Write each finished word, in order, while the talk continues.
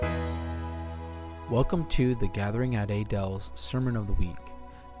Welcome to the Gathering at Adele's Sermon of the Week.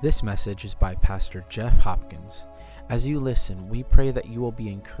 This message is by Pastor Jeff Hopkins. As you listen, we pray that you will be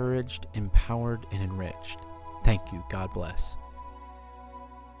encouraged, empowered, and enriched. Thank you. God bless.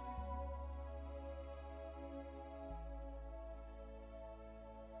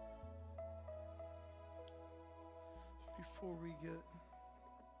 Before we get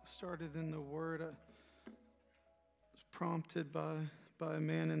started in the Word, I was prompted by a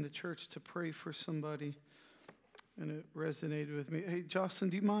man in the church to pray for somebody, and it resonated with me. Hey, Jocelyn,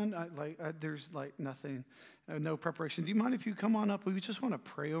 do you mind? There's nothing, no preparation. Do you mind if you come on up? We just want to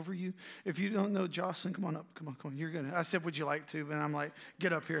pray over you. If you don't know Jocelyn, come on up. Come on. You're gonna. I said, would you like to? And I'm like,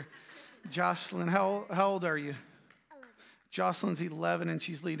 get up here. Jocelyn, how old are you? 11. Jocelyn's 11, and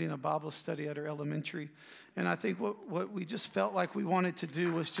she's leading a Bible study at her elementary. And I think what we just felt like we wanted to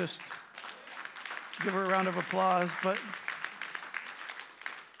do was just give her a round of applause. But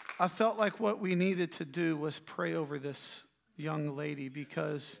I felt like what we needed to do was pray over this young lady,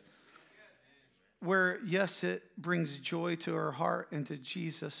 because where, yes, it brings joy to her heart and to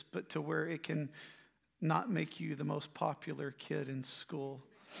Jesus, but to where it can not make you the most popular kid in school.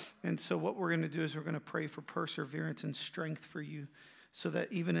 And so what we're going to do is we're going to pray for perseverance and strength for you, so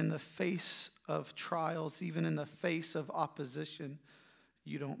that even in the face of trials, even in the face of opposition,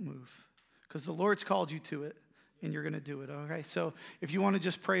 you don't move. Because the Lord's called you to it, and you're going to do it, okay? So if you want to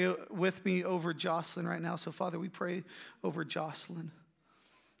just pray with me over Jocelyn right now. So, Father, we pray over Jocelyn.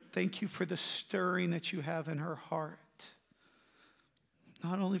 Thank you for the stirring that you have in her heart.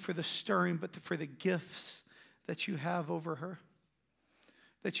 Not only for the stirring, but for the gifts that you have over her,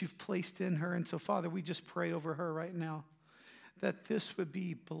 that you've placed in her. And so, Father, we just pray over her right now, that this would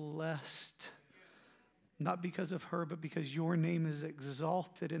be blessed, not because of her, but because your name is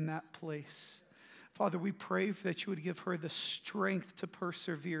exalted in that place. Father, we pray that you would give her the strength to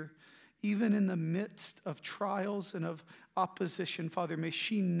persevere, even in the midst of trials and of opposition. Father, may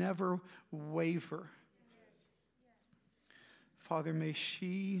she never waver. Father, may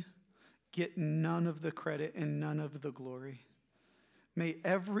she get none of the credit and none of the glory. May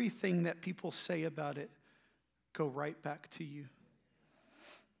everything that people say about it go right back to you.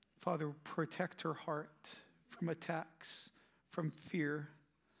 Father, protect her heart from attacks, from fear,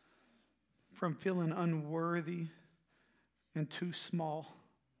 from feeling unworthy and too small.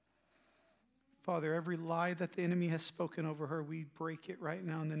 Father, every lie that the enemy has spoken over her, we break it right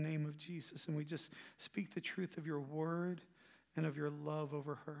now in the name of Jesus, and we just speak the truth of your word and of your love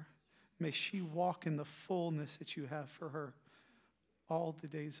over her. May she walk in the fullness that you have for her all the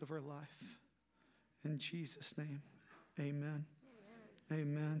days of her life. In Jesus' name, amen.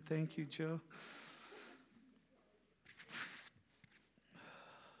 Amen. Thank you, Joe.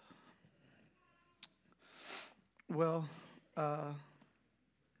 Well,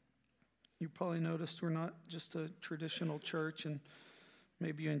 you probably noticed we're not just a traditional church, and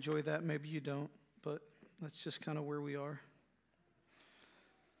maybe you enjoy that, maybe you don't, but that's just kind of where we are.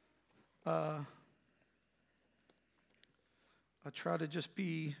 I try to just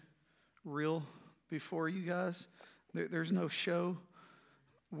be real before you guys. There's no show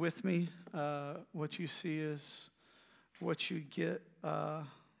with me. What you see is what you get.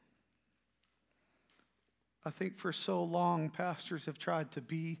 I think for so long, pastors have tried to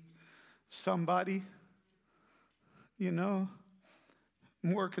be somebody,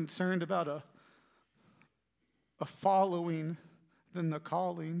 more concerned about a following than the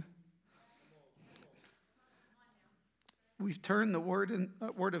calling. We've turned the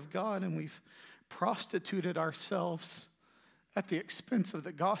word of God, and we've prostituted ourselves at the expense of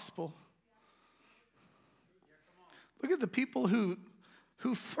the gospel. Look at the people who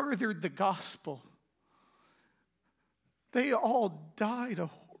furthered the gospel. They all died a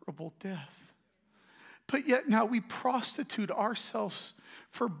horrible death. But yet now we prostitute ourselves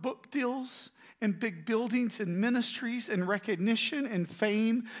for book deals and big buildings and ministries and recognition and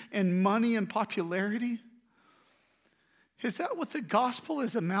fame and money and popularity. Is that what the gospel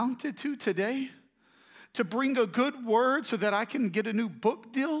is amounted to today? To bring a good word so that I can get a new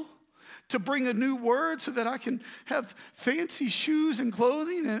book deal? To bring a new word so that I can have fancy shoes and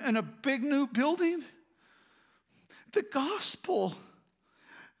clothing and a big new building? The gospel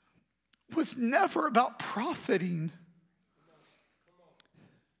was never about profiting.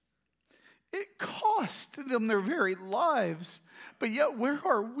 It cost them their very lives. But yet, where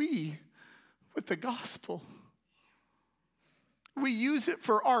are we with the gospel? We use it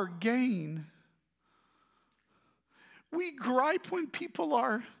for our gain. We gripe when people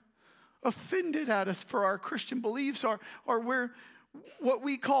are offended at us for our Christian beliefs, or where what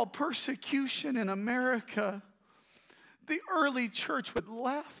we call persecution in America. The early church would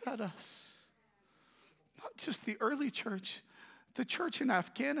laugh at us. not just the early church, the church in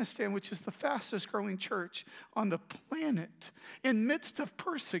Afghanistan, which is the fastest growing church on the planet, in midst of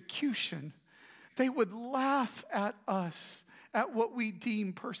persecution, they would laugh at us, at what we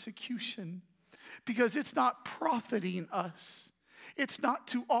deem persecution, because it's not profiting us. It's not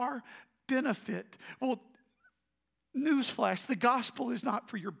to our benefit. Well, newsflash, the gospel is not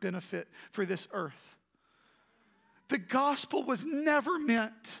for your benefit for this earth. The gospel was never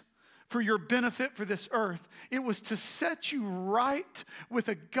meant for your benefit for this earth. It was to set you right with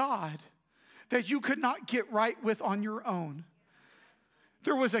a God that you could not get right with on your own.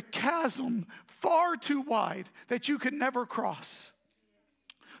 There was a chasm far too wide that you could never cross.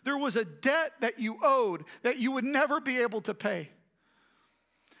 There was a debt that you owed that you would never be able to pay.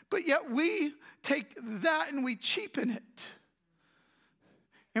 But yet we take that and we cheapen it.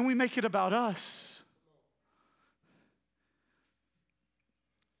 And we make it about us.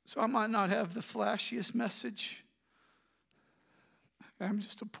 So I might not have the flashiest message. I'm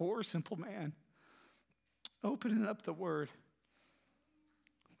just a poor, simple man opening up the word.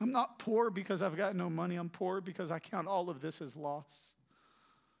 I'm not poor because I've got no money. I'm poor because I count all of this as loss.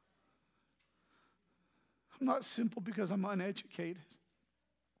 I'm not simple because I'm uneducated.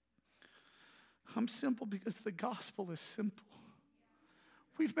 I'm simple because the gospel is simple.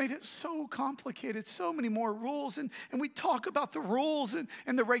 We've made it so complicated, so many more rules, and we talk about the rules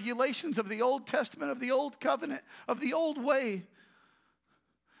and the regulations of the Old Testament, of the Old Covenant, of the old way.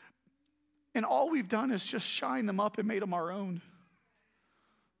 And all we've done is just shine them up and made them our own.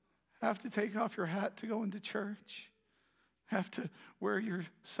 Have to take off your hat to go into church. Have to wear your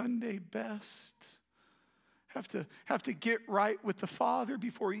Sunday best. Have to get right with the Father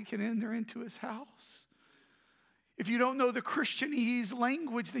before you can enter into his house. If you don't know the Christianese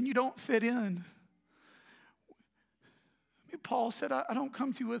language, then you don't fit in. Paul said, I don't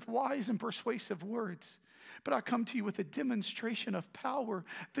come to you with wise and persuasive words, but I come to you with a demonstration of power.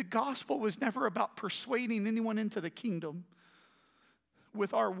 The gospel was never about persuading anyone into the kingdom.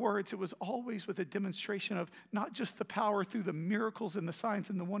 With our words, it was always with a demonstration of not just the power through the miracles and the signs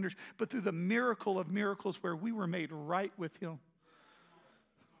and the wonders, but through the miracle of miracles where we were made right with him.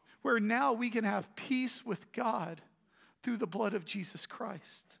 Where now we can have peace with God through the blood of Jesus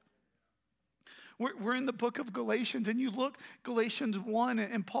Christ. We're in the book of Galatians, and you look, Galatians 1,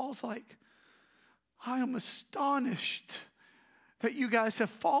 and Paul's like, I am astonished that you guys have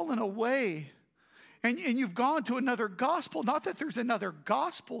fallen away. And you've gone to another gospel. Not that there's another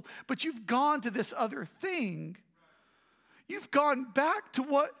gospel, but you've gone to this other thing. You've gone back to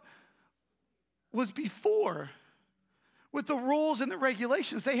what was before with the rules and the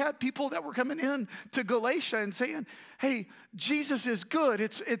regulations. They had people that were coming in to Galatia and saying, hey, Jesus is good.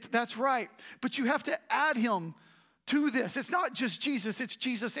 That's right. But you have to add him to this. It's not just Jesus, it's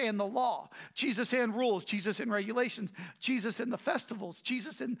Jesus and the law, Jesus and rules, Jesus and regulations, Jesus and the festivals,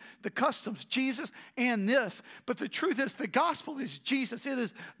 Jesus and the customs, Jesus and this. But the truth is, the gospel is Jesus. It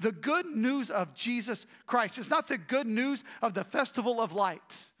is the good news of Jesus Christ. It's not the good news of the festival of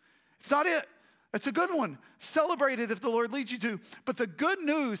lights. It's not it. It's a good one. Celebrate it if the Lord leads you to. But the good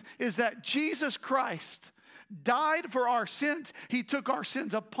news is that Jesus Christ died for our sins. He took our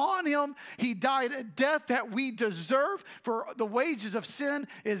sins upon him. He died a death that we deserve, for the wages of sin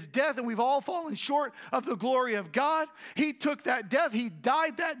is death, and we've all fallen short of the glory of God. He took that death. He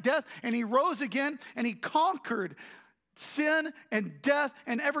died that death, and he rose again, and he conquered sin and death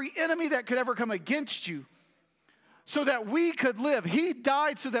and every enemy that could ever come against you so that we could live. He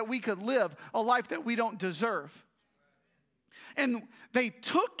died so that we could live a life that we don't deserve. And they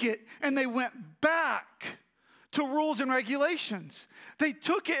took it and they went back to rules and regulations. They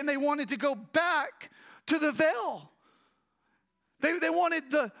took it and they wanted to go back to the veil. They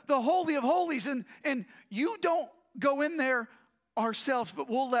wanted the Holy of Holies. And you don't go in there ourselves, but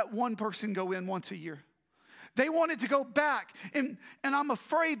we'll let one person go in once a year. They wanted to go back. And I'm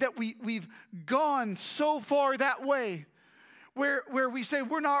afraid that we've gone so far that way where we say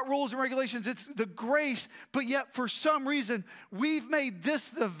we're not rules and regulations, it's the grace, but yet for some reason we've made this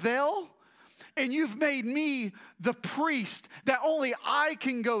the veil. And you've made me the priest that only I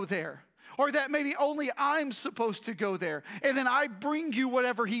can go there. Or that maybe only I'm supposed to go there. And then I bring you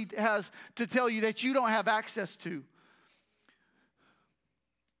whatever he has to tell you that you don't have access to.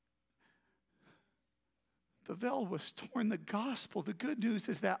 The veil was torn. The gospel, the good news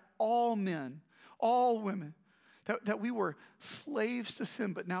is that all men, all women, that we were slaves to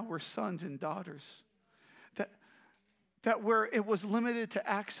sin, but now we're sons and daughters. That where it was limited to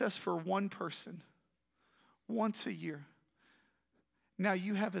access for one person once a year, now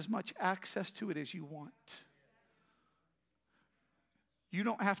you have as much access to it as you want. You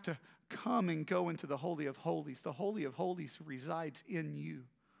don't have to come and go into the Holy of Holies. The Holy of Holies resides in you.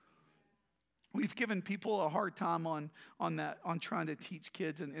 We've given people a hard time on that, on trying to teach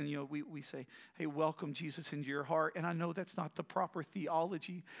kids. And we say, hey, welcome Jesus into your heart. And I know that's not the proper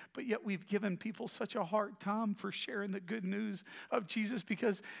theology, but yet we've given people such a hard time for sharing the good news of Jesus,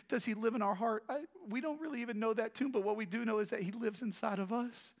 because does he live in our heart? We don't really even know that too, but what we do know is that he lives inside of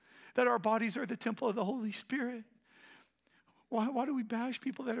us, that our bodies are the temple of the Holy Spirit. Why do we bash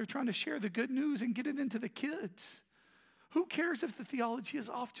people that are trying to share the good news and get it into the kids? Who cares if the theology is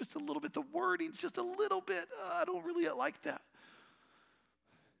off just a little bit? The wording's just a little bit. I don't really like that.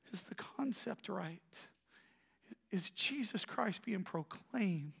 Is the concept right? Is Jesus Christ being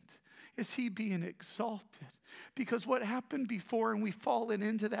proclaimed? Is he being exalted? Because what happened before, and we've fallen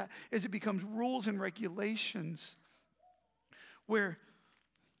into that, is it becomes rules and regulations where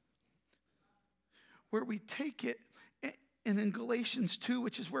we take it. And in Galatians 2,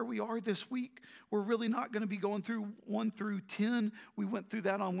 which is where we are this week, we're really not going to be going through 1 through 10. We went through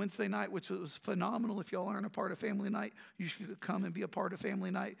that on Wednesday night, which was phenomenal. If y'all aren't a part of family night, you should come and be a part of family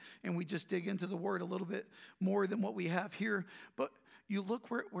night. And we just dig into the word a little bit more than what we have here. But you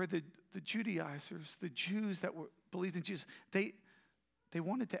look where the Judaizers, the Jews that believed in Jesus, they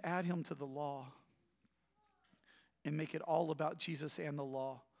wanted to add him to the law and make it all about Jesus and the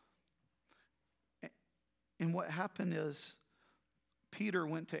law. And what happened is Peter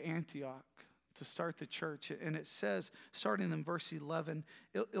went to Antioch to start the church. And it says, starting in verse 11,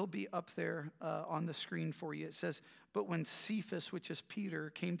 it'll be up there on the screen for you. It says, but when Cephas, which is Peter,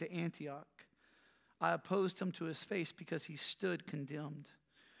 came to Antioch, I opposed him to his face because he stood condemned.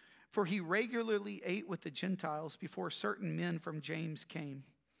 For he regularly ate with the Gentiles before certain men from James came.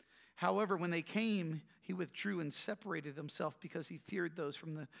 However, when they came, he withdrew and separated himself because he feared those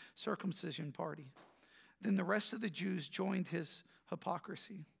from the circumcision party. Then the rest of the Jews joined his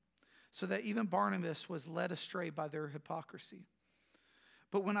hypocrisy, so that even Barnabas was led astray by their hypocrisy.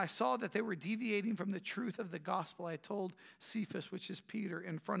 But when I saw that they were deviating from the truth of the gospel, I told Cephas, which is Peter,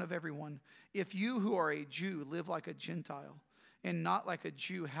 in front of everyone, if you who are a Jew live like a Gentile and not like a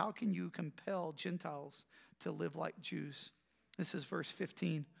Jew, how can you compel Gentiles to live like Jews? This is verse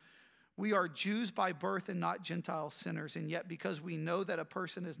 15. We are Jews by birth and not Gentile sinners, and yet because we know that a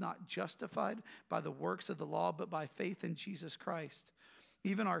person is not justified by the works of the law, but by faith in Jesus Christ,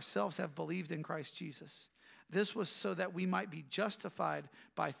 even ourselves have believed in Christ Jesus. This was so that we might be justified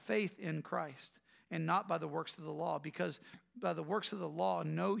by faith in Christ and not by the works of the law, because by the works of the law,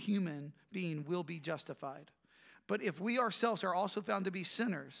 no human being will be justified. But if we ourselves are also found to be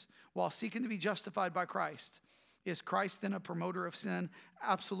sinners while seeking to be justified by Christ, is Christ then a promoter of sin?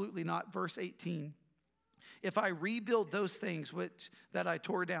 Absolutely not. Verse 18. If I rebuild those things that I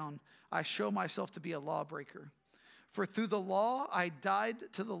tore down, I show myself to be a lawbreaker. For through the law I died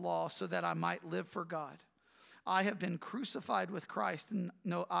to the law so that I might live for God. I have been crucified with Christ, and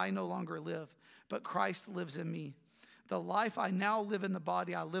I no longer live, but Christ lives in me. The life I now live in the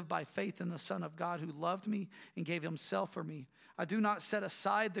body, I live by faith in the Son of God who loved me and gave himself for me. I do not set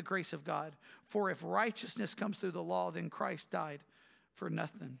aside the grace of God, for if righteousness comes through the law, then Christ died for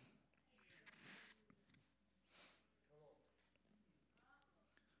nothing.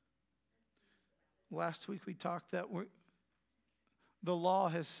 Last week we talked that the law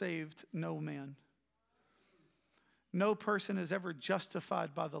has saved no man. No person is ever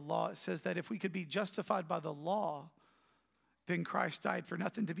justified by the law. It says that if we could be justified by the law, then Christ died for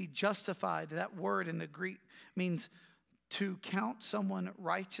nothing. To be justified, that word in the Greek means to count someone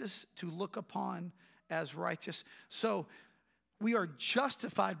righteous, to look upon as righteous. So we are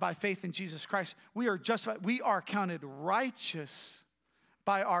justified by faith in Jesus Christ. We are justified. We are counted righteous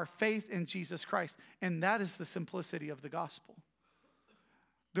by our faith in Jesus Christ. And that is the simplicity of the gospel.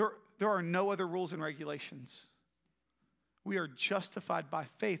 There are no other rules and regulations. We are justified by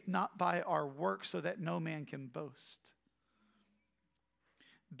faith, not by our works, so that no man can boast.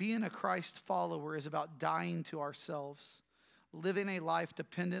 Being a Christ follower is about dying to ourselves, living a life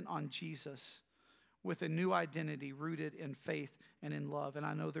dependent on Jesus with a new identity rooted in faith and in love. And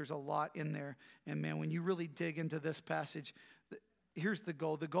I know there's a lot in there. And man, when you really dig into this passage, here's the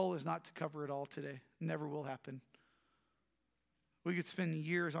goal. The goal is not to cover it all today. Never will happen. We could spend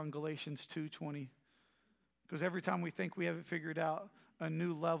years on Galatians 2:20, because every time we think we have it figured out, a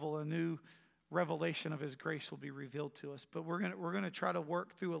new level, a new revelation of his grace will be revealed to us. But we're going to try to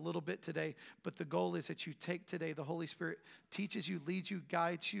work through a little bit today. But the goal is that you take today, the Holy Spirit teaches you, leads you,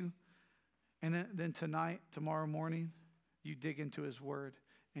 guides you. And then tonight, tomorrow morning, you dig into his word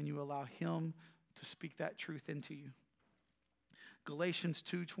and you allow him to speak that truth into you. Galatians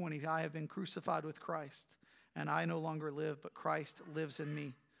 2:20, I have been crucified with Christ, and I no longer live, but Christ lives in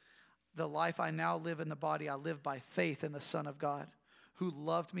me. The life I now live in the body, I live by faith in the Son of God, who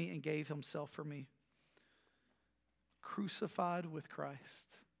loved me and gave himself for me. Crucified with Christ.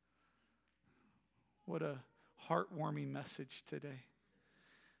 What a heartwarming message today.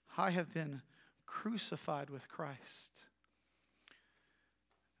 I have been crucified with Christ.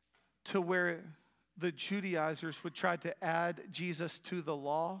 To where the Judaizers would try to add Jesus to the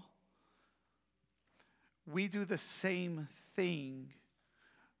law, we do the same thing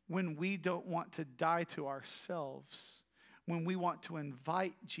when we don't want to die to ourselves, when we want to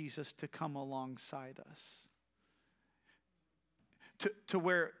invite Jesus to come alongside us. To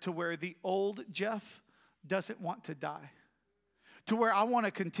where the old Jeff doesn't want to die. To where I want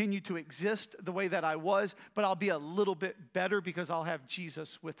to continue to exist the way that I was, but I'll be a little bit better because I'll have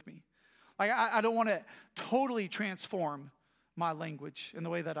Jesus with me. Like I don't want to totally transform my language and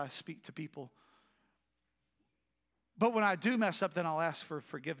the way that I speak to people. But when I do mess up, then I'll ask for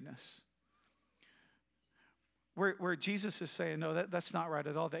forgiveness. Where Jesus is saying, no, that's not right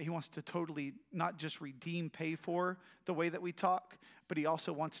at all, that he wants to totally not just redeem, pay for the way that we talk, but he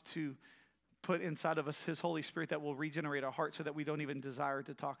also wants to put inside of us his Holy Spirit that will regenerate our heart so that we don't even desire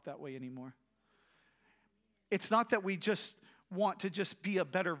to talk that way anymore. It's not that we just want to just be a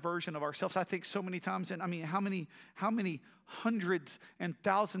better version of ourselves. I think so many times, and I mean, how many hundreds and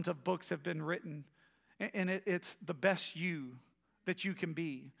thousands of books have been written, and it's the best you that you can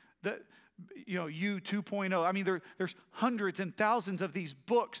be. You 2.0. I mean, there's hundreds and thousands of these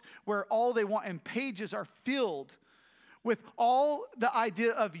books where all they want, and pages are filled with all the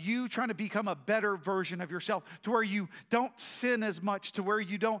idea of you trying to become a better version of yourself, to where you don't sin as much, to where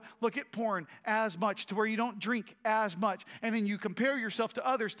you don't look at porn as much, to where you don't drink as much. And then you compare yourself to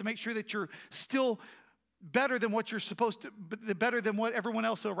others to make sure that you're still better than what you're supposed to, better than what everyone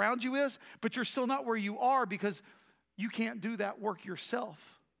else around you is, but you're still not where you are because you can't do that work yourself.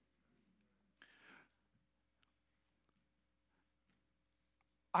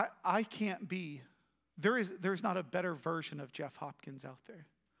 I can't be, there's not a better version of Jeff Hopkins out there.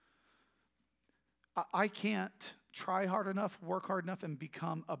 I can't try hard enough, work hard enough, and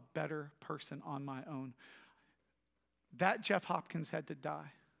become a better person on my own. That Jeff Hopkins had to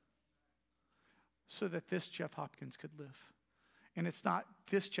die so that this Jeff Hopkins could live. And it's not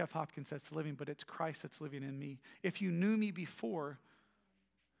this Jeff Hopkins that's living, but it's Christ that's living in me. If you knew me before,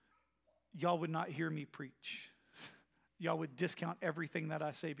 y'all would not hear me preach. Y'all would discount everything that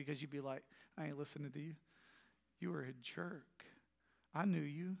I say because you'd be like, I ain't listening to you. You were a jerk. I knew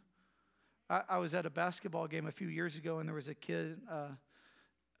you. I was at a basketball game a few years ago, and there was a kid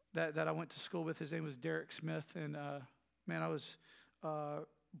that I went to school with. His name was Derek Smith, and man, I was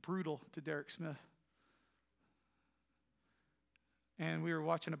brutal to Derek Smith. And we were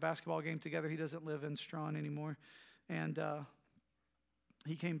watching a basketball game together. He doesn't live in Strawn anymore. And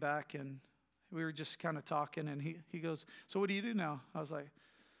he came back, and we were just kind of talking, and he goes, so what do you do now? I was like,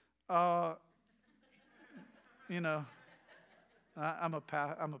 I'm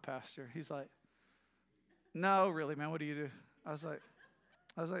a pastor. He's like, no, really, man, what do you do? I was like,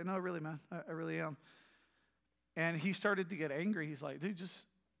 no, really, man, I really am. And he started to get angry. He's like, dude,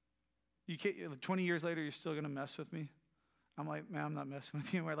 you can't, 20 years later, you're still going to mess with me? I'm like, man, I'm not messing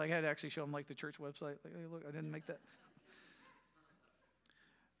with you. I had to actually show him, the church website. Like, hey, look, I didn't make that.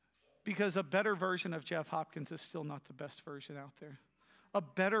 Because a better version of Jeff Hopkins is still not the best version out there. A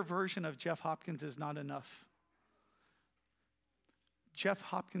better version of Jeff Hopkins is not enough. Jeff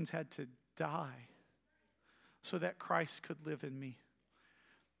Hopkins had to die so that Christ could live in me.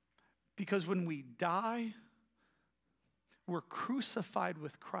 Because when we die, we're crucified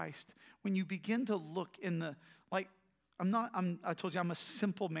with Christ. When you begin to look in the, I told you I'm a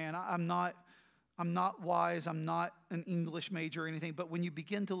simple man. I'm not wise. I'm not an English major or anything. But when you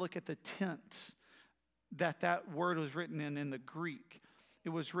begin to look at the tense that word was written in the Greek, it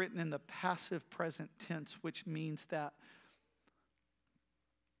was written in the passive present tense, which means that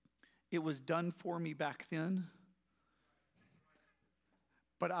it was done for me back then,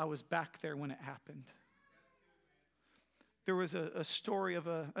 but I was back there when it happened. There was a story of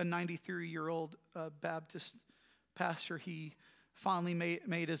a 93-year-old Baptist pastor. He finally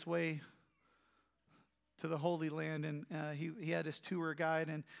made his way to the Holy Land, and he had his tour guide,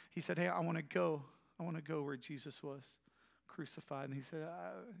 and he said, hey, I want to go where Jesus was crucified. And he said,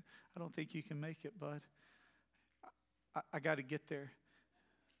 I don't think you can make it, bud. I got to get there.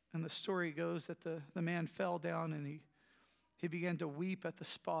 And the story goes that the man fell down, and he began to weep at the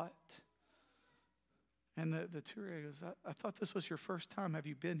spot. And the tour guide goes, I thought this was your first time. Have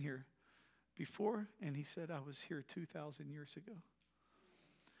you been here before? And he said, I was here 2,000 years ago.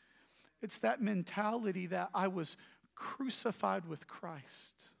 It's that mentality that I was crucified with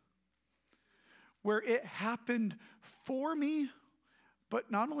Christ. where it happened for me,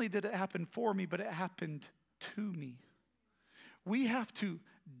 but not only did it happen for me, but it happened to me. We have to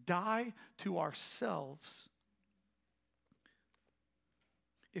die to ourselves.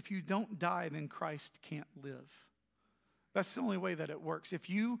 If you don't die, then Christ can't live. That's the only way that it works. If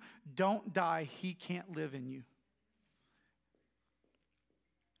you don't die, he can't live in you.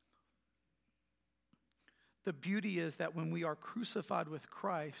 The beauty is that when we are crucified with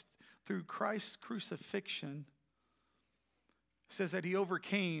Christ, through Christ's crucifixion, it says that he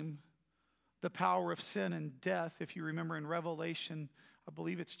overcame the power of sin and death. If you remember in Revelation, I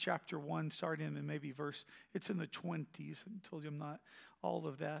believe it's chapter 1, starting in maybe it's in the 20s. I told you I'm not all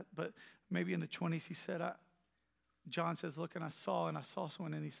of that, but maybe in the 20s he said, John says, look, and I saw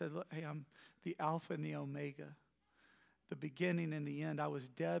someone, and he said, look, hey, I'm the Alpha and the Omega, the beginning and the end. I was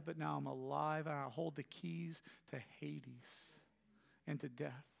dead, but now I'm alive, and I hold the keys to Hades and to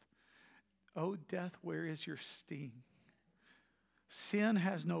death. Oh, death, where is your sting? Sin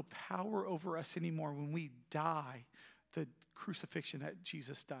has no power over us anymore when we die the crucifixion that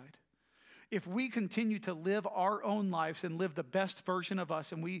Jesus died. If we continue to live our own lives and live the best version of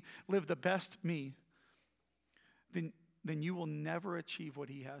us, and we live the best me, then you will never achieve what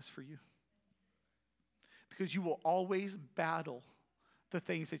he has for you. Because you will always battle the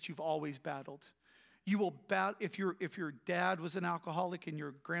things that you've always battled. You will battle, if your dad was an alcoholic and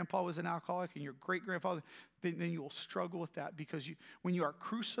your grandpa was an alcoholic and your great-grandfather, then you will struggle with that, because when you are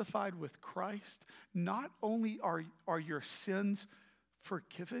crucified with Christ, not only are your sins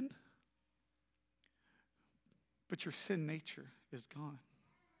forgiven, but your sin nature is gone.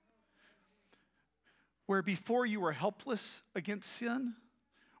 Where before you were helpless against sin,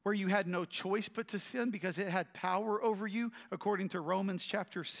 where you had no choice but to sin because it had power over you, according to Romans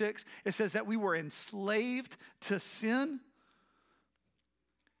chapter 6, it says that we were enslaved to sin.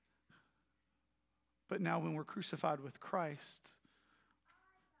 But now when we're crucified with Christ,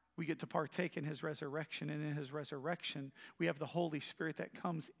 we get to partake in his resurrection, and in his resurrection, we have the Holy Spirit that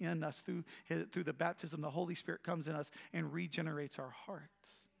comes in us through the baptism. The Holy Spirit comes in us and regenerates our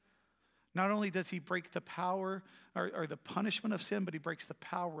hearts. Not only does he break the power or the punishment of sin, but he breaks the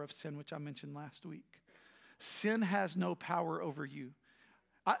power of sin, which I mentioned last week. Sin has no power over you.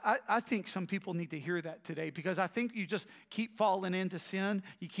 I think some people need to hear that today, because I think you just keep falling into sin.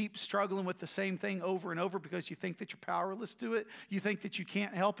 You keep struggling with the same thing over and over because you think that you're powerless to it. You think that you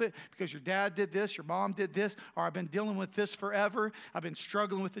can't help it because your dad did this, your mom did this, or I've been dealing with this forever. I've been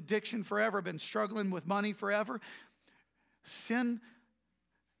struggling with addiction forever. I've been struggling with money forever. Sin,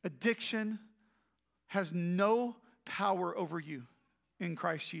 addiction has no power over you in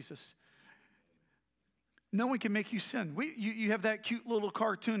Christ Jesus. No one can make you sin. You have that cute little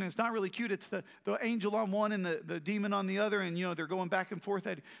cartoon, and it's not really cute. It's the angel on one and the demon on the other, and they're going back and forth.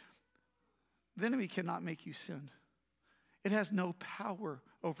 The enemy cannot make you sin. It has no power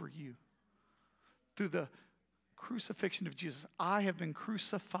over you. Through the crucifixion of Jesus, I have been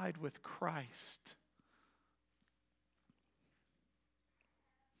crucified with Christ.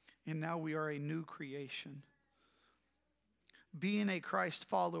 And now we are a new creation. Being a Christ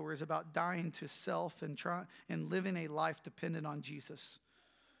follower is about dying to self and living a life dependent on Jesus,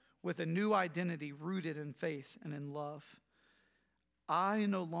 with a new identity rooted in faith and in love. I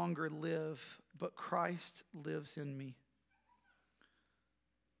no longer live, but Christ lives in me.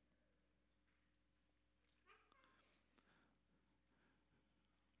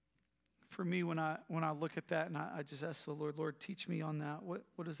 For me, when I look at that, and I just ask the Lord, teach me on that.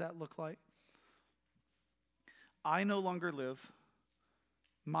 What does that look like? I no longer live.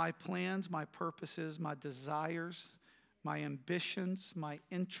 My plans, my purposes, my desires, my ambitions, my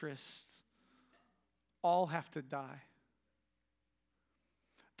interests, all have to die.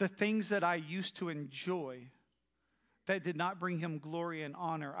 The things that I used to enjoy that did not bring him glory and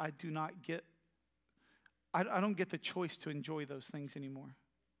honor, I don't get the choice to enjoy those things anymore.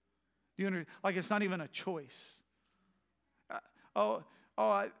 Like, it's not even a choice.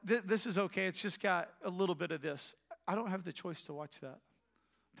 This is okay. It's just got a little bit of this. I don't have the choice to watch that,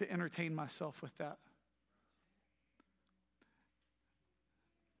 to entertain myself with that.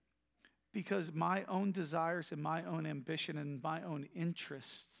 Because my own desires and my own ambition and my own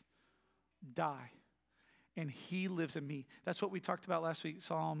interests die. And he lives in me. That's what we talked about last week,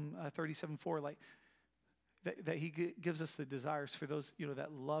 Psalm 37:4, like that he gives us the desires for those,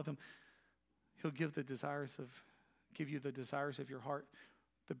 that love him. He'll give you the desires of your heart.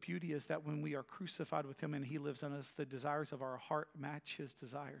 The beauty is that when we are crucified with him and he lives in us, the desires of our heart match his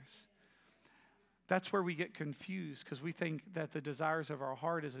desires. That's where we get confused, because we think that the desires of our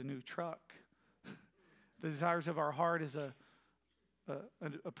heart is a new truck. The desires of our heart is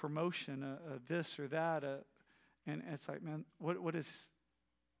a promotion, a this or that, and it's like, man,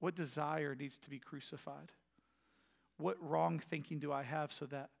 what desire needs to be crucified? What wrong thinking do I have so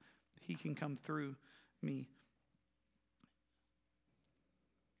that he can come through me?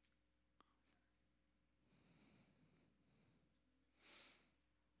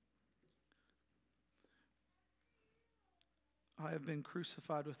 I have been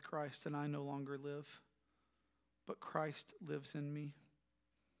crucified with Christ, and I no longer live, but Christ lives in me.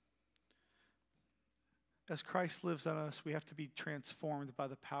 As Christ lives in us, we have to be transformed by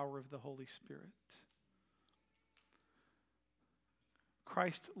the power of the Holy Spirit.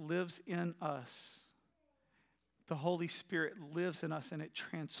 Christ lives in us. The Holy Spirit lives in us, and it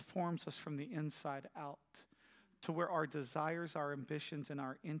transforms us from the inside out to where our desires, our ambitions, and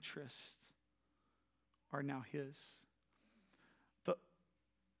our interests are now His.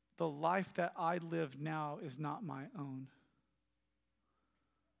 The life that I live now is not my own.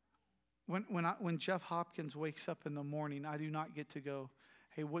 When Jeff Hopkins wakes up in the morning, I do not get to go,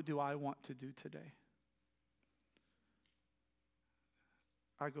 hey, what do I want to do today?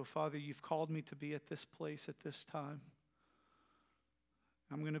 I go, Father, you've called me to be at this place at this time.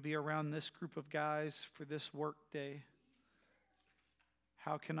 I'm going to be around this group of guys for this work day.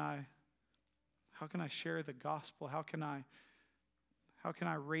 How can I share the gospel? How can I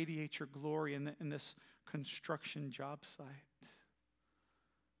radiate your glory in this construction job site?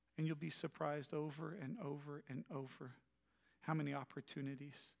 And you'll be surprised over and over and over how many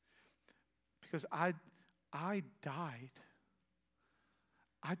opportunities. Because I died.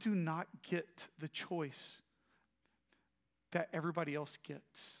 I do not get the choice that everybody else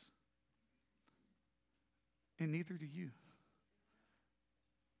gets. And neither do you.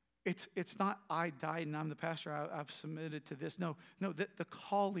 It's not I died and I'm the pastor, I've submitted to this. No, the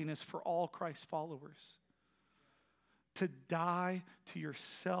calling is for all Christ followers. To die to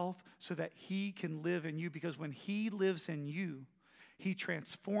yourself so that He can live in you. Because when He lives in you, He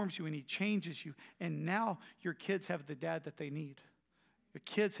transforms you and He changes you. And now your kids have the dad that they need. Your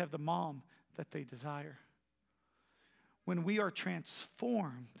kids have the mom that they desire. When we are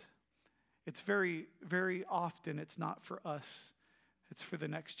transformed, it's very, very often it's not for us. It's for the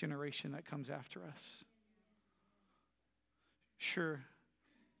next generation that comes after us. Sure,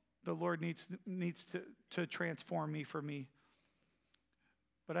 the Lord needs to transform me for me.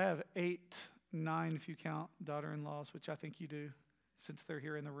 But I have 8, 9, if you count daughter-in-laws, which I think you do, since they're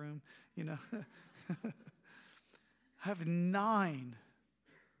here in the room, you know. I have 9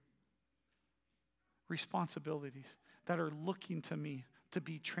 responsibilities that are looking to me to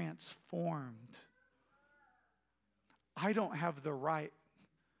be transformed. I don't have the right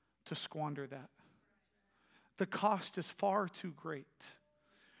to squander that. The cost is far too great.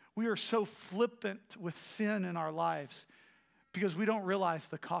 We are so flippant with sin in our lives because we don't realize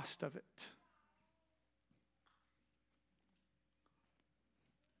the cost of it.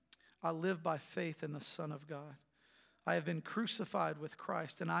 I live by faith in the Son of God. I have been crucified with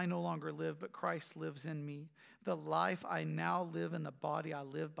Christ, and I no longer live, but Christ lives in me. The life I now live in the body, I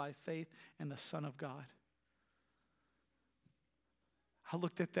live by faith in the Son of God. I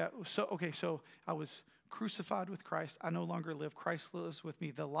looked at that. So I was crucified with Christ. I no longer live. Christ lives with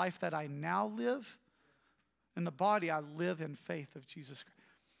me. The life that I now live in the body, I live in faith of Jesus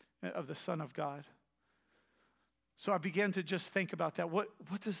Christ, of the Son of God. So I began to just think about that. What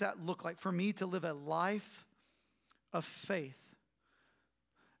does that look like for me to live a life of faith?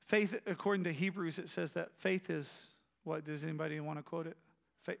 Faith, according to Hebrews, it says that faith is, what, does anybody want to quote it?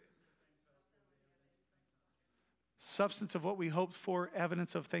 Faith. Substance of what we hoped for,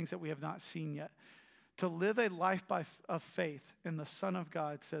 evidence of things that we have not seen yet. To live a life of faith in the Son of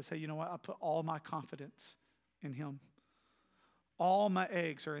God says, hey, you know what? I put all my confidence in Him. All my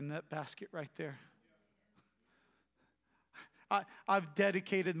eggs are in that basket right there. I've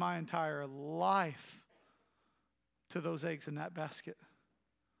dedicated my entire life to those eggs in that basket.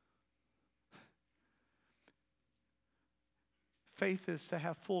 Faith is to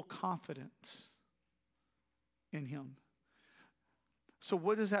have full confidence in Him. So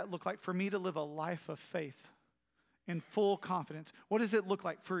what does that look like for me to live a life of faith in full confidence? What does it look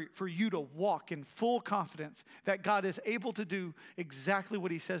like for you to walk in full confidence that God is able to do exactly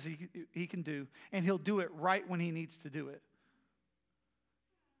what He says He can do, and He'll do it right when He needs to do it?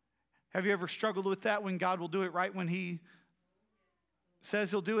 Have you ever struggled with that, when God will do it right when He says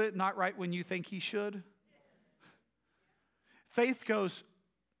He'll do it, not right when you think He should? Faith goes,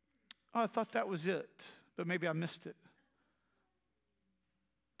 oh, I thought that was it, but maybe I missed it.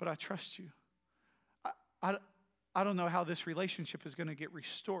 But I trust you. I don't know how this relationship is going to get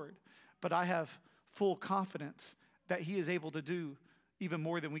restored, but I have full confidence that He is able to do even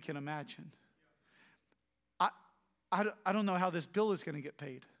more than we can imagine. I don't know how this bill is going to get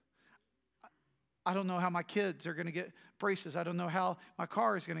paid. I don't know how my kids are going to get braces. I don't know how my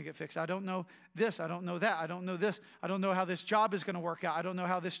car is going to get fixed. I don't know this. I don't know that. I don't know this. I don't know how this job is going to work out. I don't know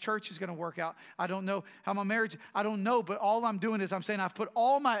how this church is going to work out. I don't know how my marriage, I don't know. But all I'm doing is I'm saying I've put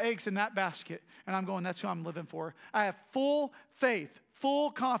all my eggs in that basket. And I'm going, that's who I'm living for. I have full faith,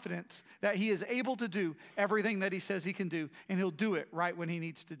 full confidence that he is able to do everything that he says he can do. And he'll do it right when he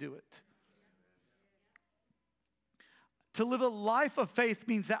needs to do it. To live a life of faith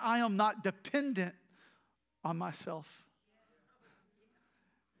means that I am not dependent on myself.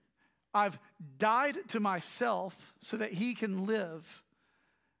 I've died to myself so that he can live.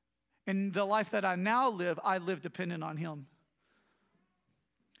 And the life that I now live, I live dependent on him.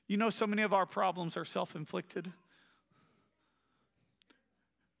 You know, so many of our problems are self-inflicted.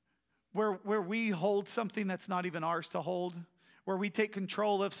 Where we hold something that's not even ours to hold. Where we take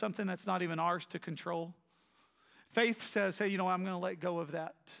control of something that's not even ours to control. Faith says, hey, you know, I'm going to let go of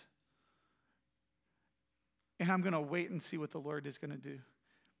that. And I'm going to wait and see what the Lord is going to do.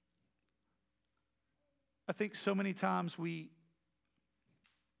 I think so many times we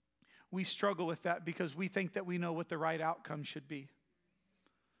struggle with that because we think that we know what the right outcome should be.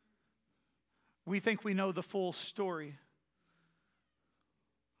 We think we know the full story.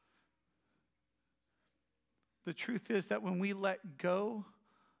 The truth is that when we let go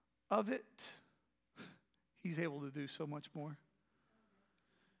of it, he's able to do so much more.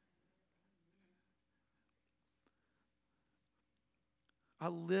 I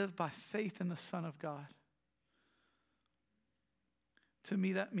live by faith in the Son of God. To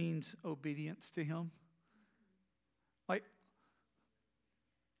me, that means obedience to him. Like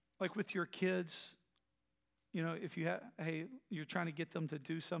with your kids, you know, if you're trying to get them to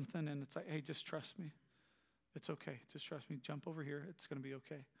do something and it's like, hey, just trust me. It's okay. Just trust me. Jump over here. It's going to be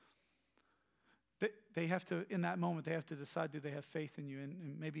okay. They have to, in that moment, they have to decide, do they have faith in you?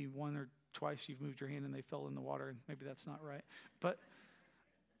 And maybe one or twice you've moved your hand and they fell in the water, and maybe that's not right. But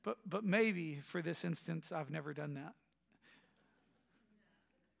maybe for this instance, I've never done that.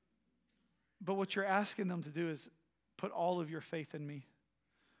 But what you're asking them to do is put all of your faith in me.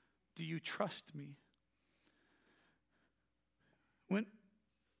 Do you trust me?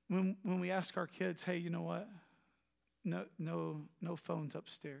 When we ask our kids, hey, you know what? No phones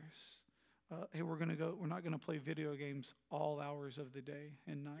upstairs. Hey, we're not going to play video games all hours of the day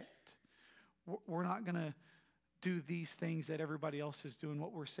and night. We're not going to do these things that everybody else is doing.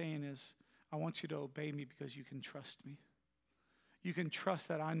 What we're saying is, I want you to obey me because you can trust me. You can trust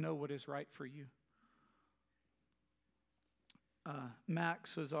that I know what is right for you.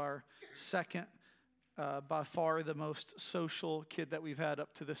 Max was our second, by far the most social kid that we've had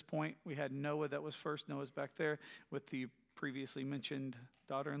up to this point. We had Noah that was first. Noah's back there with the previously mentioned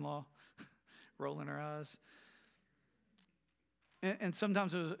daughter-in-law rolling her eyes. And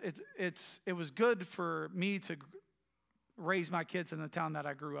sometimes it was good for me to raise my kids in the town that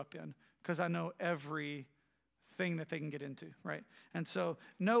I grew up in because I know every thing that they can get into, right? And so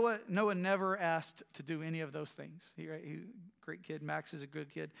Noah never asked to do any of those things. He great kid. Max is a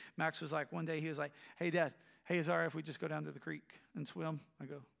good kid. Max was like, one day he was like, hey, Dad, hey, is it all right if we just go down to the creek and swim? I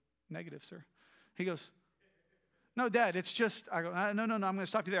go, negative, sir. He goes, no, Dad, it's just, I go, no, I'm going to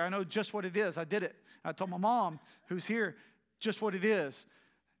stop you there. I know just what it is. I did it. I told my mom, who's here, just what it is.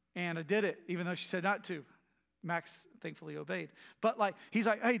 And I did it, even though she said not to. Max thankfully obeyed. But he's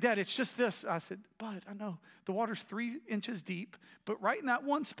like, hey, Dad, it's just this. I said, Bud, I know. The water's 3 inches deep, but right in that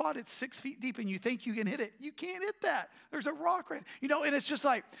one spot, it's 6 feet deep, and you think you can hit it. You can't hit that. There's a rock right, and it's just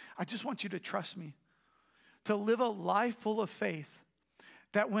like, I just want you to trust me. To live a life full of faith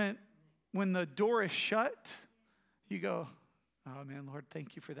that when the door is shut, you go, oh, man, Lord,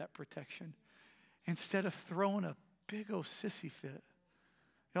 thank you for that protection. Instead of throwing a big old sissy fit.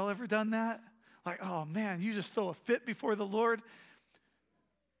 Y'all ever done that? Like, oh, man, you just throw a fit before the Lord.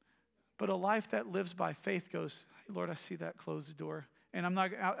 But a life that lives by faith goes, hey, Lord, I see that closed door. And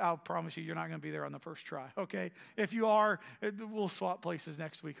I'll promise you're not going to be there on the first try, okay? If you are, we'll swap places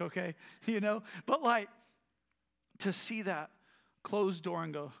next week, okay? But to see that closed door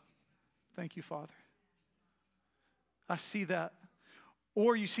and go, thank you, Father. I see that.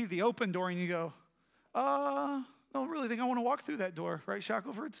 Or you see the open door and you go, I don't really think I want to walk through that door, right,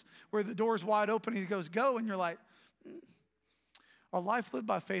 Shackelford's? Where the door's wide open and he goes, go, and you're like, A life lived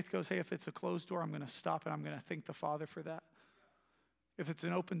by faith goes, hey, if it's a closed door, I'm going to stop and I'm going to thank the Father for that. If it's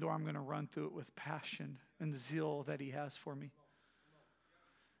an open door, I'm going to run through it with passion and zeal that he has for me.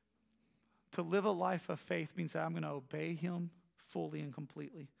 To live a life of faith means that I'm going to obey him fully and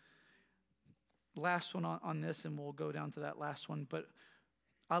completely. last one on this, and we'll go down to that last one. But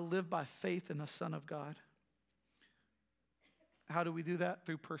I live by faith in the Son of God. How do we do that?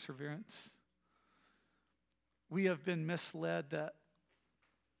 Through perseverance. We have been misled that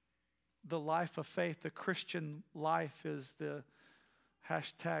the life of faith, the Christian life, is the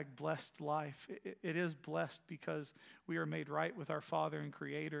hashtag blessed life. It is blessed because we are made right with our Father and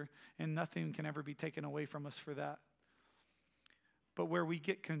Creator, and nothing can ever be taken away from us for that. But where we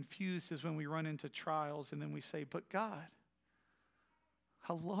get confused is when we run into trials and then we say, but God,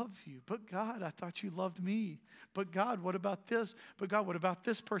 I love you. But God, I thought you loved me. But God, what about this? But God, what about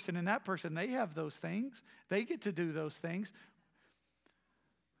this person and that person? They have those things. They get to do those things.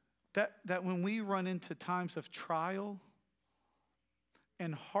 That when we run into times of trial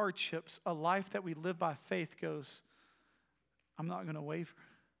and hardships, a life that we live by faith goes, I'm not going to waver.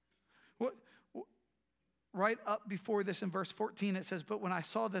 Right up before this in verse 14, it says, but when I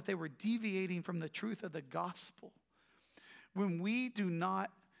saw that they were deviating from the truth of the gospel. When we do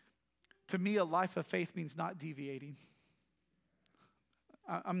not, to me, a life of faith means not deviating.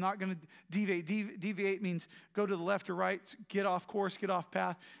 I'm not going to deviate. Deviate means go to the left or right, get off course, get off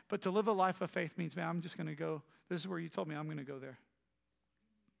path. But to live a life of faith means, man, I'm just going to go. This is where you told me I'm going to go there.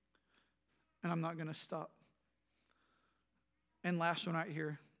 And I'm not going to stop. And last one right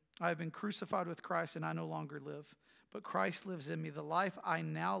here. I have been crucified with Christ, and I no longer live. But Christ lives in me. The life I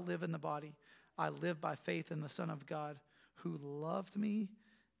now live in the body, I live by faith in the Son of God, who loved me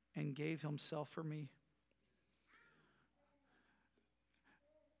and gave himself for me.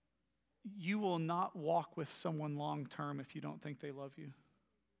 You will not walk with someone long term if you don't think they love you.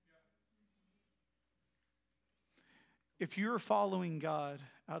 If you're following God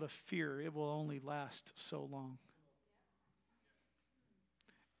out of fear, it will only last so long.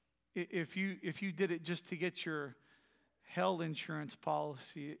 If you did it just to get your health insurance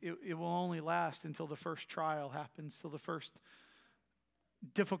policy, it will only last until the first trial happens, till the first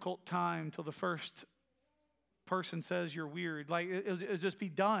difficult time, till the first person says you're weird. Like, it'll just be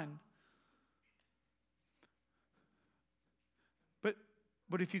done.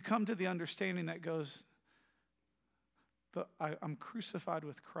 But if you come to the understanding that goes, I'm crucified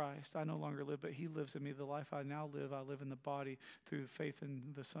with Christ. I no longer live, but he lives in me. The life I now live, I live in the body through faith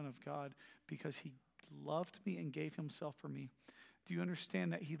in the Son of God, because he loved me and gave himself for me. Do you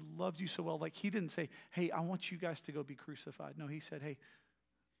understand that he loved you so well? Like, he didn't say, hey, I want you guys to go be crucified. No, he said, hey,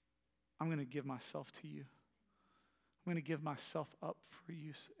 I'm going to give myself to you. I'm going to give myself up for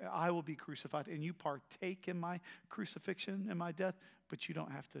you. I will be crucified, and you partake in my crucifixion and my death, but you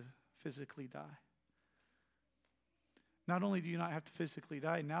don't have to physically die. Not only do you not have to physically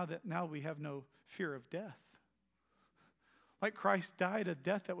die, now we have no fear of death. Like, Christ died a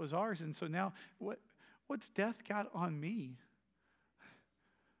death that was ours, and so now what's death got on me?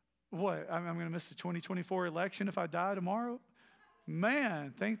 What? I'm going to miss the 2024 election if I die tomorrow?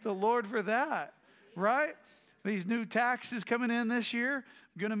 Man, thank the Lord for that, right? These new taxes coming in this year,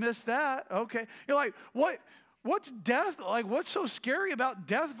 I'm going to miss that. Okay. You're like, what's death? Like, what's so scary about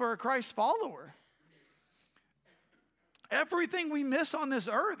death for a Christ follower? Everything we miss on this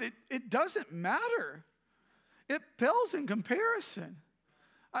earth, it doesn't matter. It pales in comparison.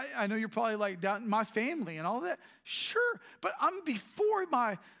 I know you're probably like, down my family and all that. Sure, but I'm before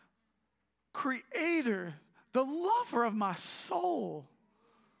my Creator, the lover of my soul.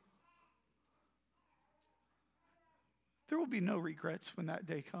 There will be no regrets when that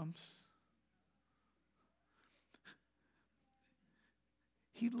day comes.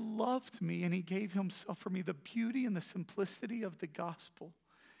 He loved me and he gave himself for me. The beauty and the simplicity of the gospel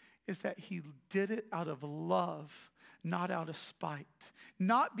is that he did it out of love, not out of spite.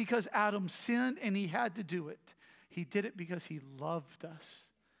 Not because Adam sinned and he had to do it. He did it because he loved us.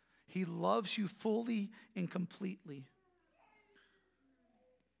 He loves you fully and completely.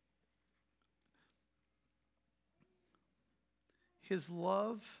 His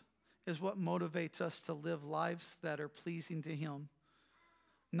love is what motivates us to live lives that are pleasing to him,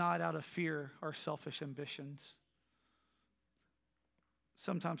 not out of fear or selfish ambitions.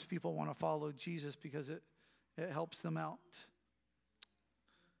 Sometimes people want to follow Jesus because it helps them out.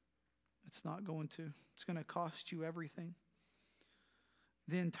 It's not going to. It's going to cost you everything.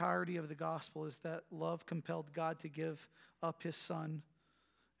 The entirety of the gospel is that love compelled God to give up his Son,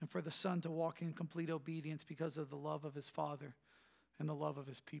 and for the Son to walk in complete obedience because of the love of his Father and the love of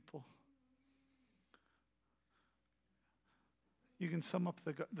his people. You can sum up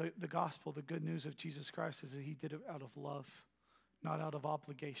the gospel, the good news of Jesus Christ, is that he did it out of love, not out of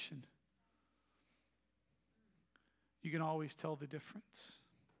obligation. You can always tell the difference.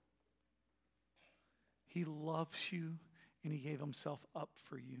 He loves you and he gave himself up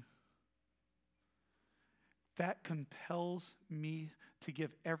for you. that compels me to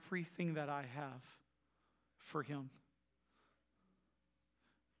give everything that I have for him.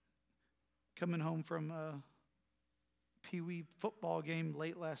 Coming home from a Pee-wee football game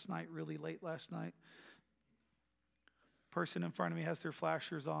late last night, really late last night. Person in front of me has their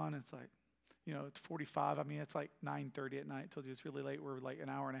flashers on. It's like, it's 45. I mean, it's like 9:30 at night. I told you it's really late. We're like an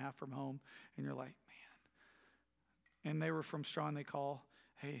hour and a half from home. And you're like, man. And they were from Strawn. They call,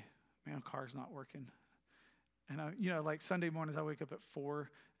 hey, man, car's not working. And, like Sunday mornings, I wake up at 4.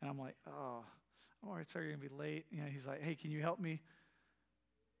 And I'm like, oh, all right, sorry, you're going to be late. He's like, hey, can you help me?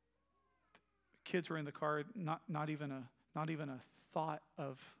 Kids were in the car, not even a thought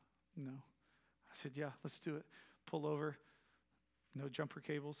of no. I said, yeah, let's do it. Pull over. No jumper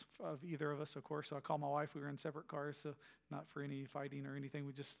cables of either of us, of course. So I called my wife. We were in separate cars, so not for any fighting or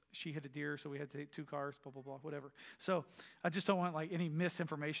anything. She hit a deer, so we had to take 2 cars, blah, blah, blah, whatever. So I just don't want any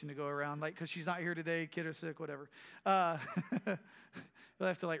misinformation to go around, because she's not here today, kid is sick, whatever. You'll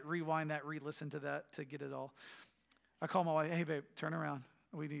have to rewind that, re-listen to that to get it all. I call my wife, hey, babe, turn around.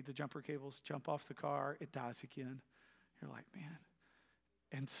 We need the jumper cables. Jump off the car. It dies again. You're like, man.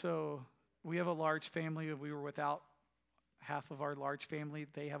 And so we have a large family. We were without half of our large family.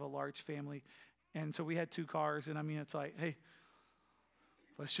 They have a large family. And so we had 2 cars. And it's like, hey,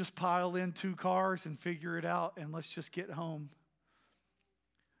 let's just pile in 2 cars and figure it out. And let's just get home.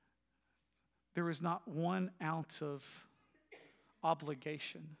 There was not 1 ounce of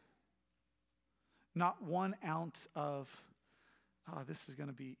obligation. Not 1 ounce of, this is going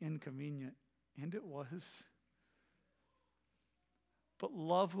to be inconvenient. And it was. But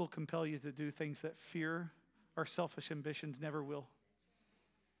love will compel you to do things that fear or selfish ambitions never will.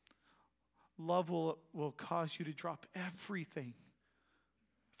 Love will cause you to drop everything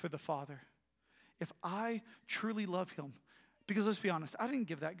for the Father. If I truly love him, because let's be honest, I didn't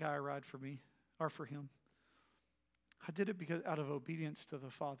give that guy a ride for me or for him. I did it out of obedience to the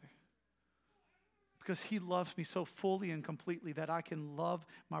Father. Because he loves me so fully and completely that I can love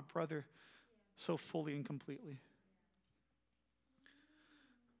my brother so fully and completely.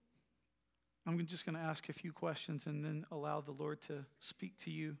 I'm just going to ask a few questions and then allow the Lord to speak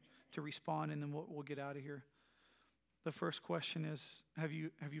to you, to respond, and then we'll get out of here. The first question is, have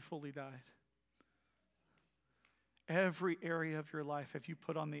you fully died? Every area of your life have you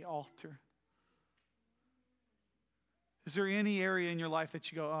put on the altar? Is there any area in your life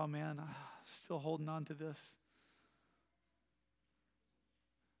that you go, oh man, I'm still holding on to this?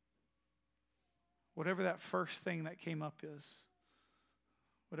 Whatever that first thing that came up is,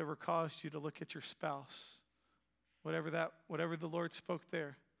 whatever caused you to look at your spouse, whatever the Lord spoke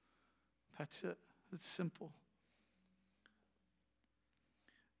there, that's it. It's simple.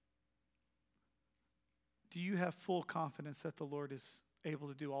 Do you have full confidence that the Lord is able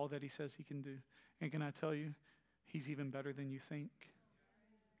to do all that he says he can do? And can I tell you, he's even better than you think.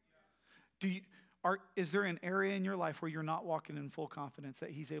 Is there an area in your life where you're not walking in full confidence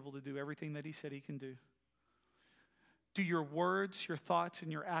that he's able to do everything that he said he can do? Do your words, your thoughts,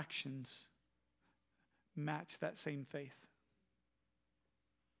 and your actions match that same faith?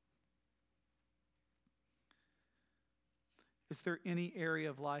 Is there any area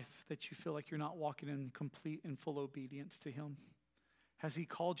of life that you feel like you're not walking in complete and full obedience to him? Has he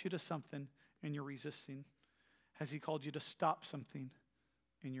called you to something and you're resisting? Has he called you to stop something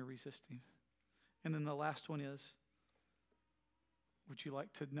and you're resisting? And then the last one is, would you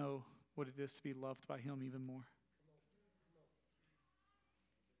like to know what it is to be loved by him even more?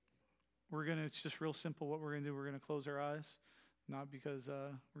 It's just real simple what we're going to do. We're going to close our eyes, not because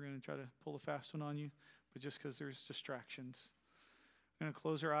we're going to try to pull a fast one on you, but just because there's distractions. We're going to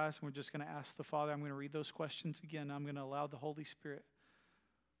close our eyes and we're just going to ask the Father. I'm going to read those questions again. I'm going to allow the Holy Spirit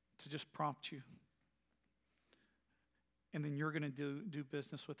to just prompt you. And then you're going to do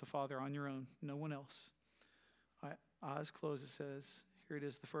business with the Father on your own, no one else. Eyes closed, it says, here it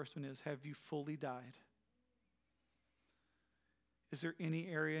is, the first one is, have you fully died? Is there any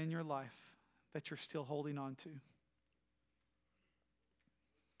area in your life that you're still holding on to?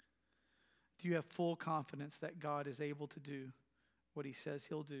 Do you have full confidence that God is able to do what he says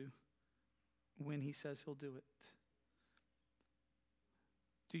he'll do when he says he'll do it?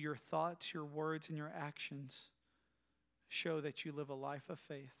 Do your thoughts, your words, and your actions show that you live a life of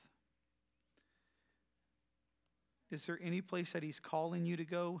faith? Is there any place that he's calling you to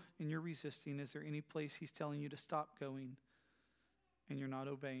go and you're resisting? Is there any place he's telling you to stop going and you're not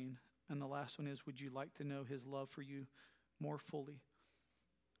obeying? And the last one is, would you like to know his love for you more fully?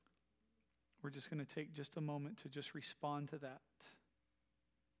 We're just going to take just a moment to just respond to that.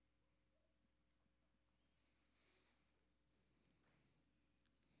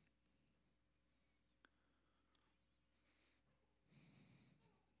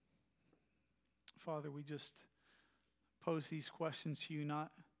 Father, we just pose these questions to you, not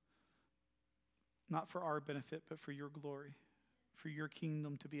for our benefit, but for your glory, for your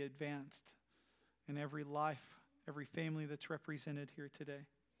kingdom to be advanced in every life, every family that's represented here today.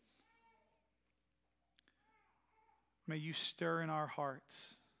 May you stir in our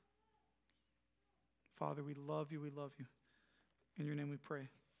hearts. Father, we love you. We love you. In your name we pray.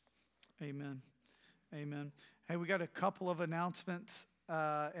 Amen. Amen. Hey, we got a couple of announcements,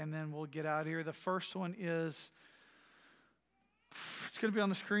 and then we'll get out of here. The first one is, it's going to be on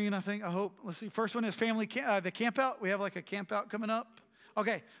the screen, I think, I hope. Let's see. First one is the camp out. We have like a camp out coming up.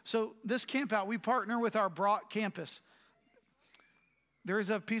 Okay, so this camp out, we partner with our Brock campus. There is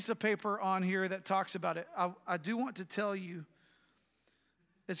a piece of paper on here that talks about it. I do want to tell you,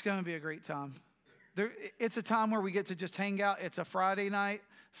 it's going to be a great time. It's a time where we get to just hang out. It's a Friday night,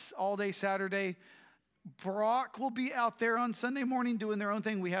 all day Saturday. Brock will be out there on Sunday morning doing their own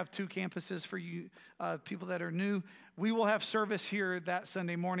thing. We have 2 campuses for you people that are new. We will have service here that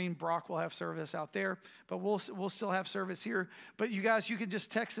Sunday morning. Brock will have service out there, but we'll still have service here. But you guys, you can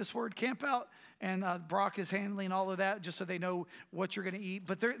just text this word camp out, and Brock is handling all of that just so they know what you're going to eat.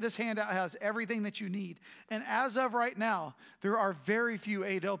 But this handout has everything that you need. And as of right now, there are very few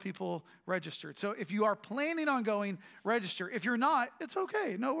ADL people registered. So if you are planning on going, register. If you're not, it's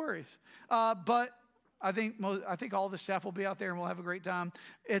okay. No worries. But I think all the staff will be out there and we'll have a great time.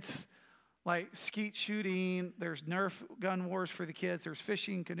 It's like skeet shooting. There's Nerf gun wars for the kids. There's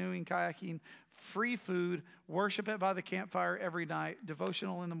fishing, canoeing, kayaking, free food, worship it by the campfire every night,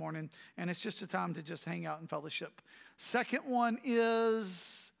 devotional in the morning. And it's just a time to just hang out and fellowship. Second one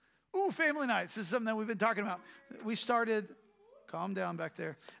is, family nights. This is something that we've been talking about. We started... Calm down back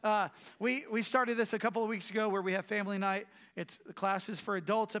there. We started this a couple of weeks ago where we have family night. It's classes for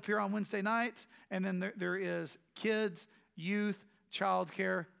adults up here on Wednesday nights. And then there is kids, youth,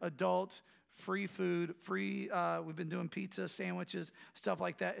 childcare, adults, free food, we've been doing pizza, sandwiches, stuff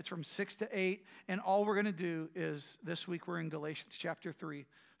like that. It's from 6 to 8. And all we're going to do is, this week we're in Galatians chapter 3.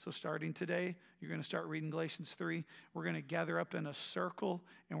 So starting today, you're going to start reading Galatians 3. We're going to gather up in a circle,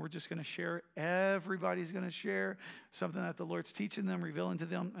 and we're just going to share. Everybody's going to share something that the Lord's teaching them, revealing to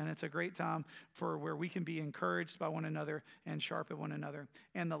them, and it's a great time for where we can be encouraged by one another and sharpen one another.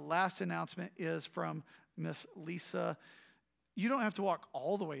 And the last announcement is from Miss Lisa. You don't have to walk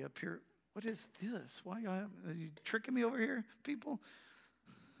all the way up here. What is this? Why are you tricking me over here, people?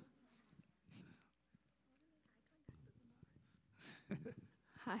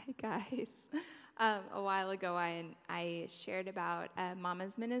 Hi, guys. A while ago, I shared about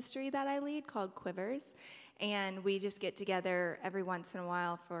Mama's ministry that I lead called Quivers, and we just get together every once in a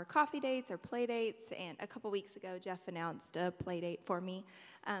while for coffee dates or play dates, and a couple weeks ago, Jeff announced a play date for me.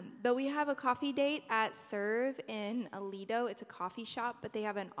 But we have a coffee date at Serve in Aledo. It's a coffee shop, but they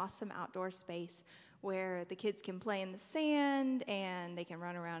have an awesome outdoor space where the kids can play in the sand and they can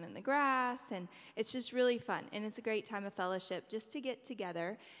run around in the grass, and it's just really fun. And it's a great time of fellowship just to get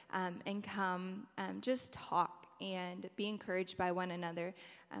together and come just talk and be encouraged by one another.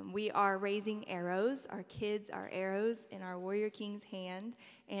 We are raising arrows. Our kids are arrows in our Warrior King's hand,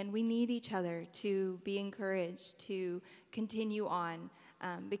 and we need each other to be encouraged to continue on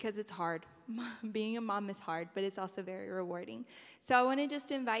because it's hard. Being a mom is hard, but it's also very rewarding. So I want to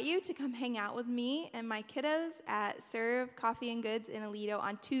just invite you to come hang out with me and my kiddos at Serve Coffee and Goods in Aledo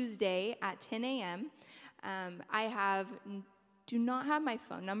on Tuesday at 10 a.m. Do not have my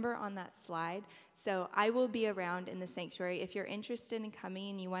phone number on that slide, so I will be around in the sanctuary. If you're interested in coming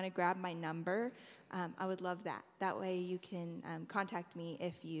and you want to grab my number, I would love that. That way you can contact me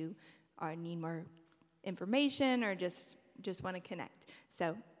if you need more information or just want to connect.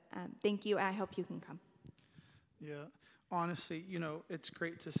 So thank you. I hope you can come. Yeah, honestly, it's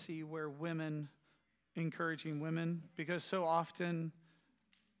great to see where women encouraging women, because so often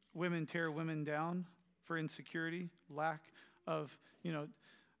women tear women down for insecurity, lack of,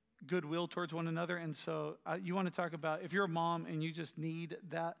 goodwill towards one another. And so you want to talk about, if you're a mom and you just need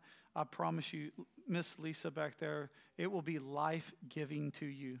that, I promise you, Miss Lisa back there, it will be life-giving to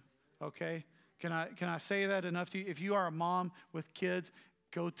you, okay? Can I say that enough to you? If you are a mom with kids,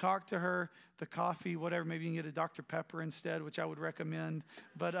 go talk to her, the coffee, whatever. Maybe you can get a Dr. Pepper instead, which I would recommend.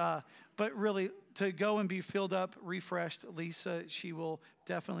 But really, to go and be filled up, refreshed, Lisa, she will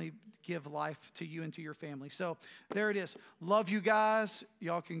definitely give life to you and to your family. So there it is. Love you guys.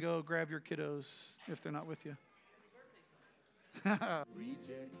 Y'all can go grab your kiddos if they're not with you.